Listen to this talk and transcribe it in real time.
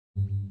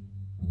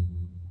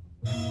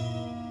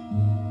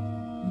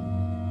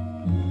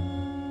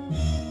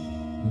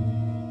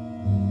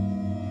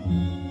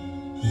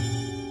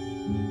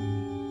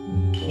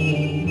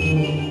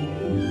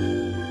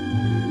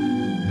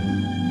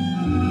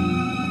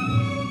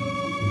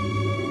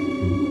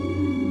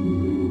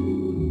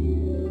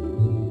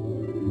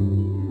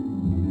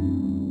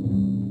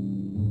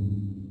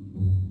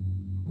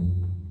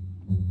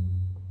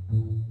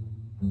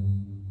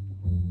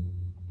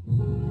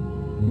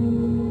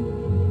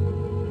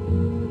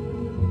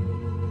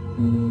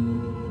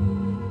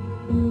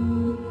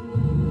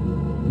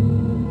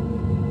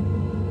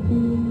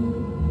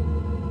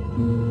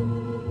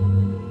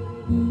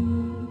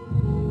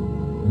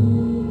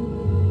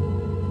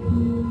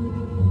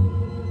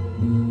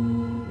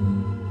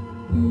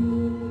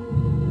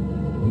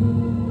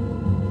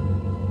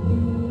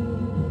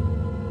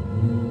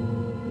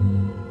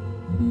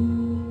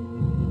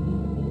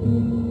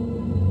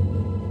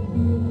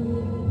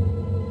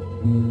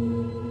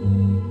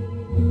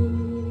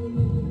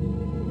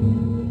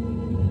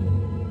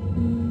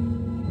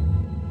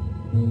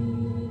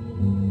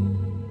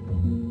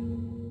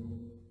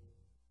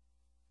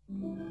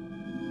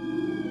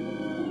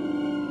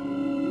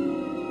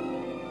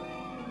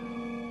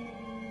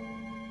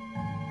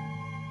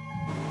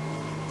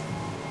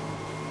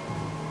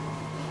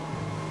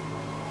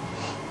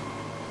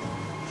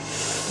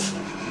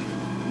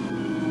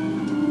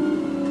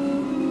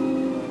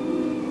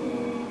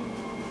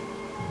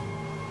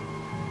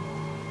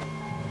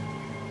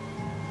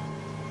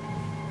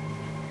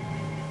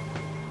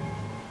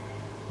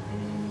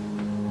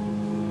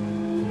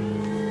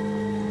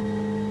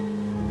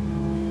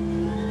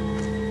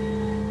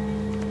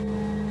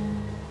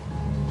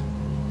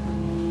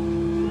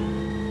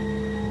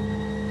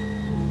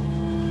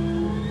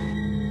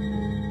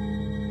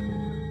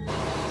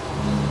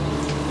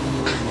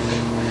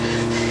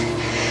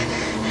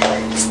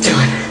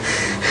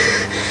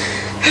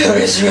I'll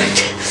resurrect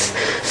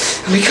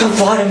and become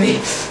part of me.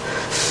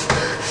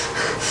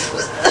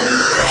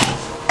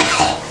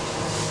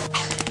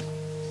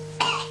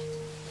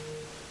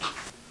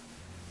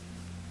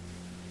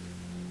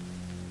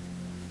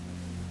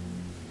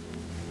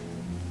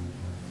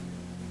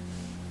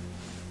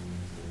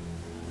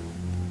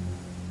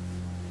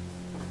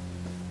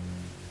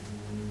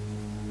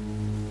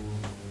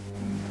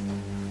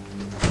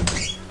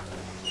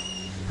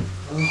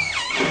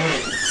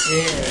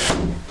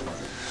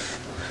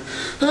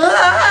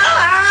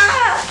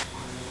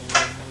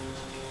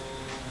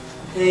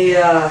 Hey,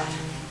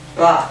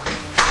 Bob.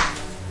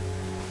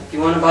 You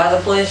want to buy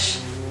the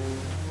place?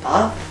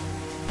 Bob?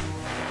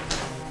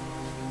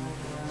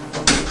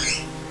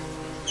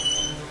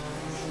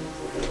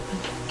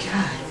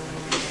 God.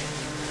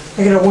 I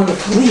gotta warn the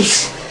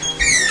police.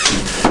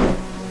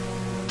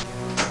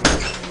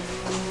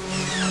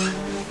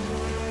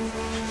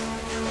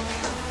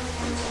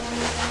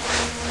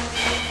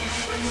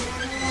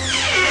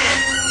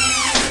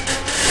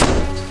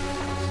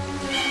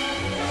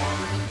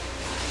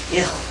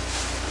 Ew.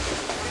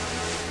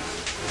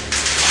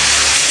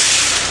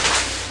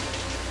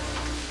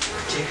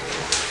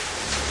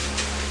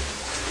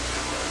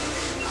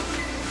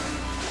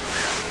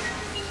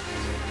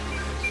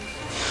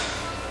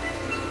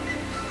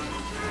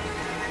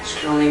 This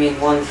can only mean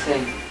one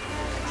thing.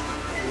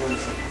 One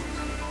thing.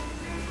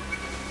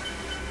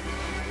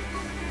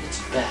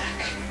 It's back.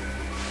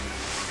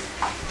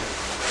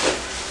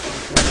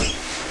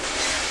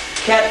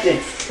 Captain,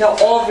 tell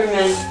all of your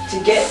men to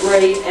get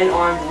ready and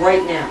armed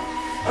right now.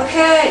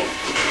 Okay!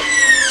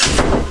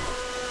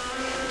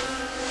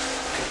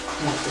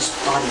 Clean up this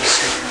body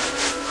suit.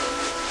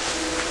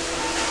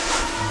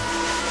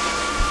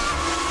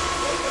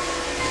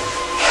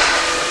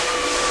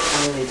 I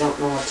really don't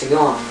know what to go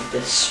on with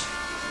this.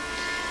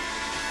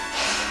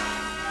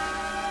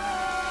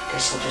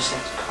 Guess I'll just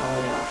have to call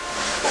it out.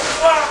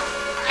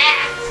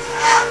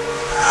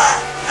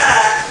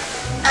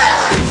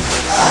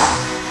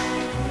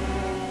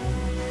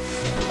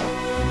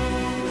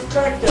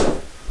 Inspector!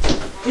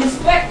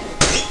 Inspector!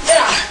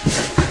 Yeah.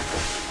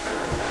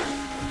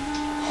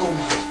 Oh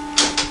my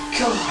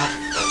God!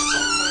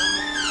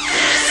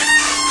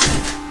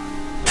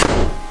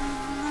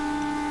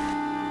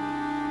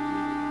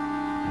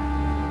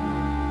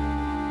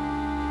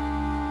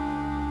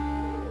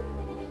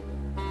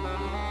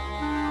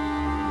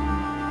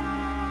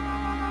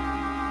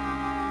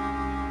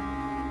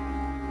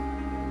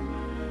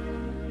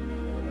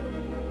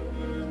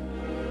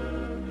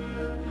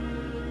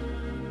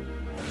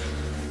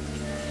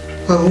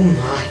 Oh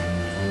my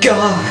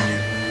God!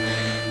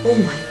 Oh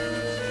my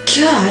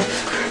God!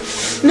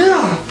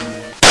 No!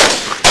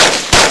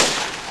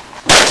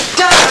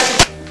 God!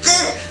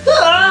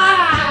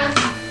 Ah!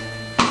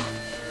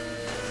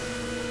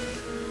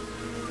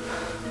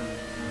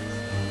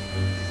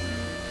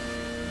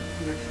 I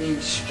wonder if the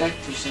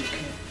inspector's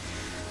okay.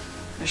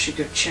 I should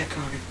go check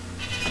on him.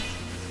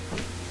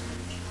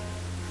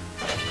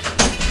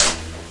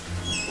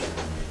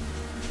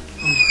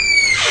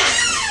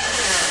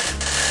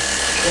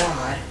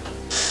 God.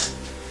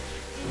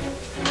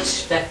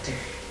 Inspector.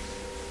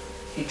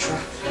 He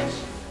dropped us.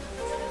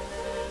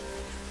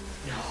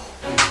 No.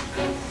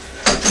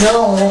 No.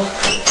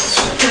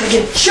 I'm gonna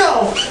get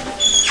Joe.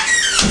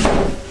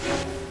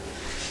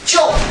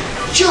 Joe.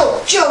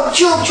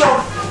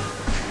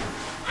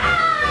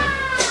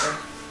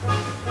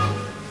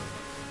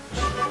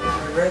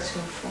 My red's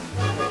gonna fall.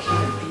 I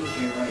can't be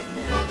here right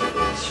now under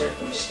the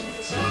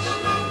circumstances.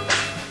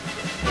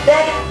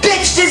 That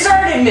bitch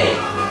deserted me!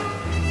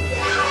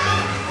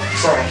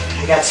 Sorry,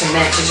 I got some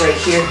matches right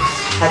here.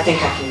 I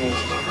think I can make it.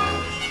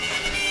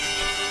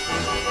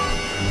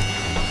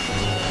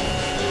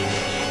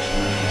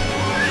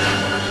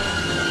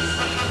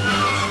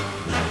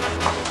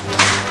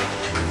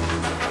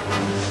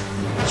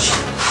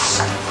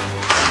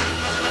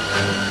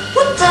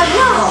 What the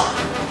hell?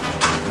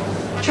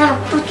 I'm trying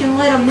to freaking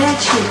light a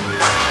match here.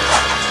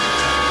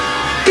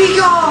 Be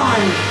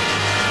gone!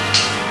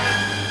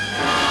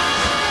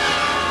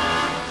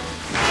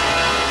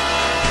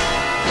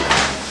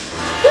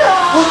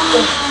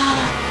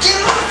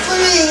 Get off of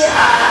me!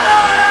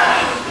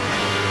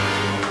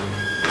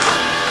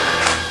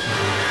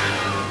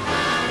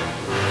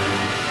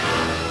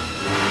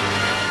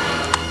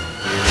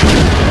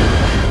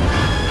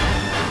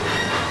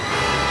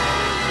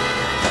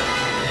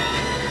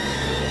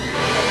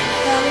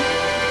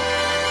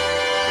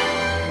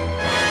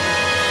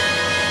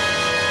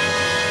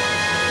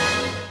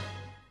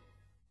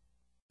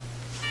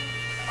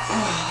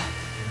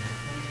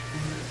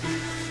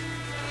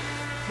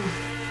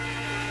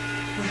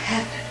 What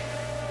happened?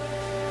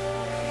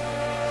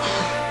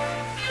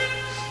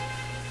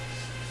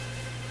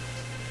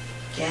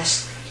 Gas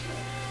leak.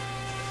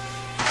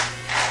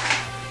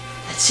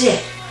 That's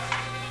it.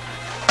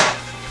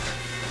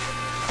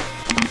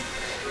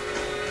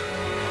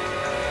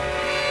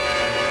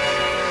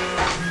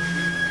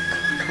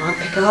 Come on,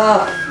 pick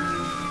up.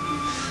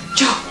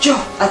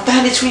 Joe, I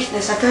found its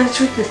weakness.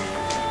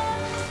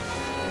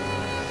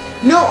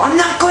 No, I'm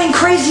not going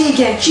crazy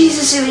again.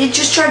 Jesus, it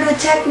just tried to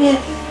attack me,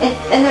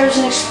 and there was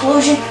an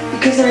explosion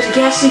because there was a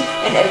gas leak,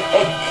 and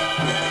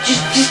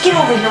just get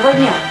over here right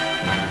now.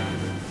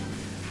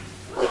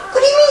 What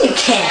do you mean you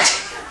can't?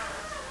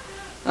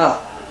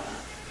 Oh,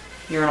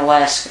 you're in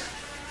Alaska.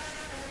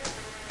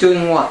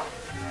 Doing what?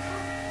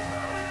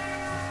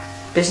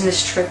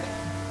 Business trip?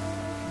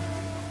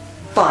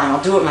 Fine,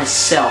 I'll do it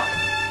myself.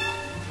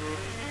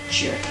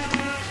 Jerk.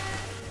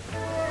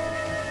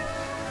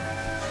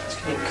 It's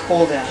getting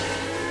cold out here.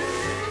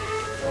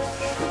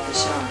 Put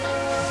this on.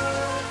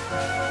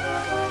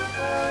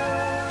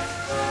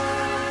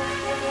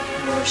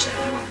 Where's that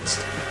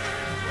monster?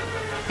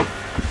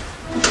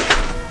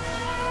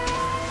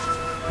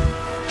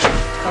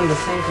 Come to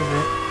think of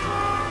it,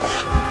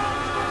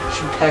 I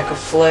should pack a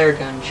flare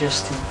gun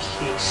just in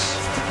case.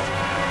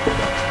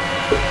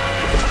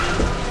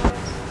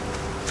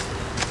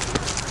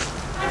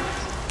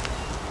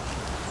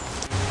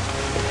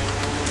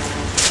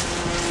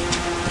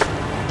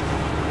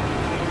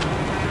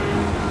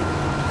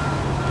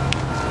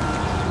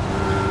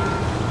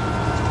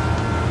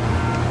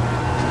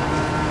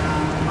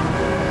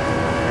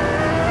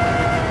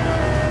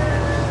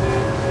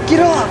 Get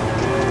off!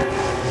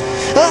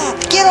 Ah!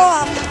 Get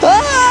off!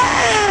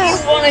 Ah!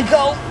 You wanna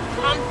go?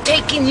 I'm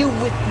taking you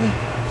with me.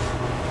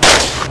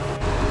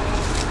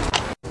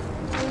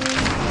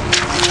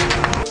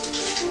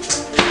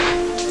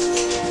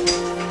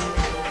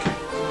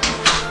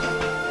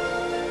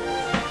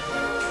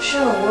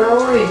 Sure, where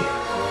are we?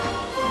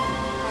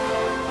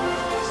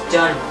 It's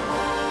done.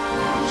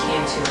 You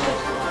came too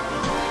late.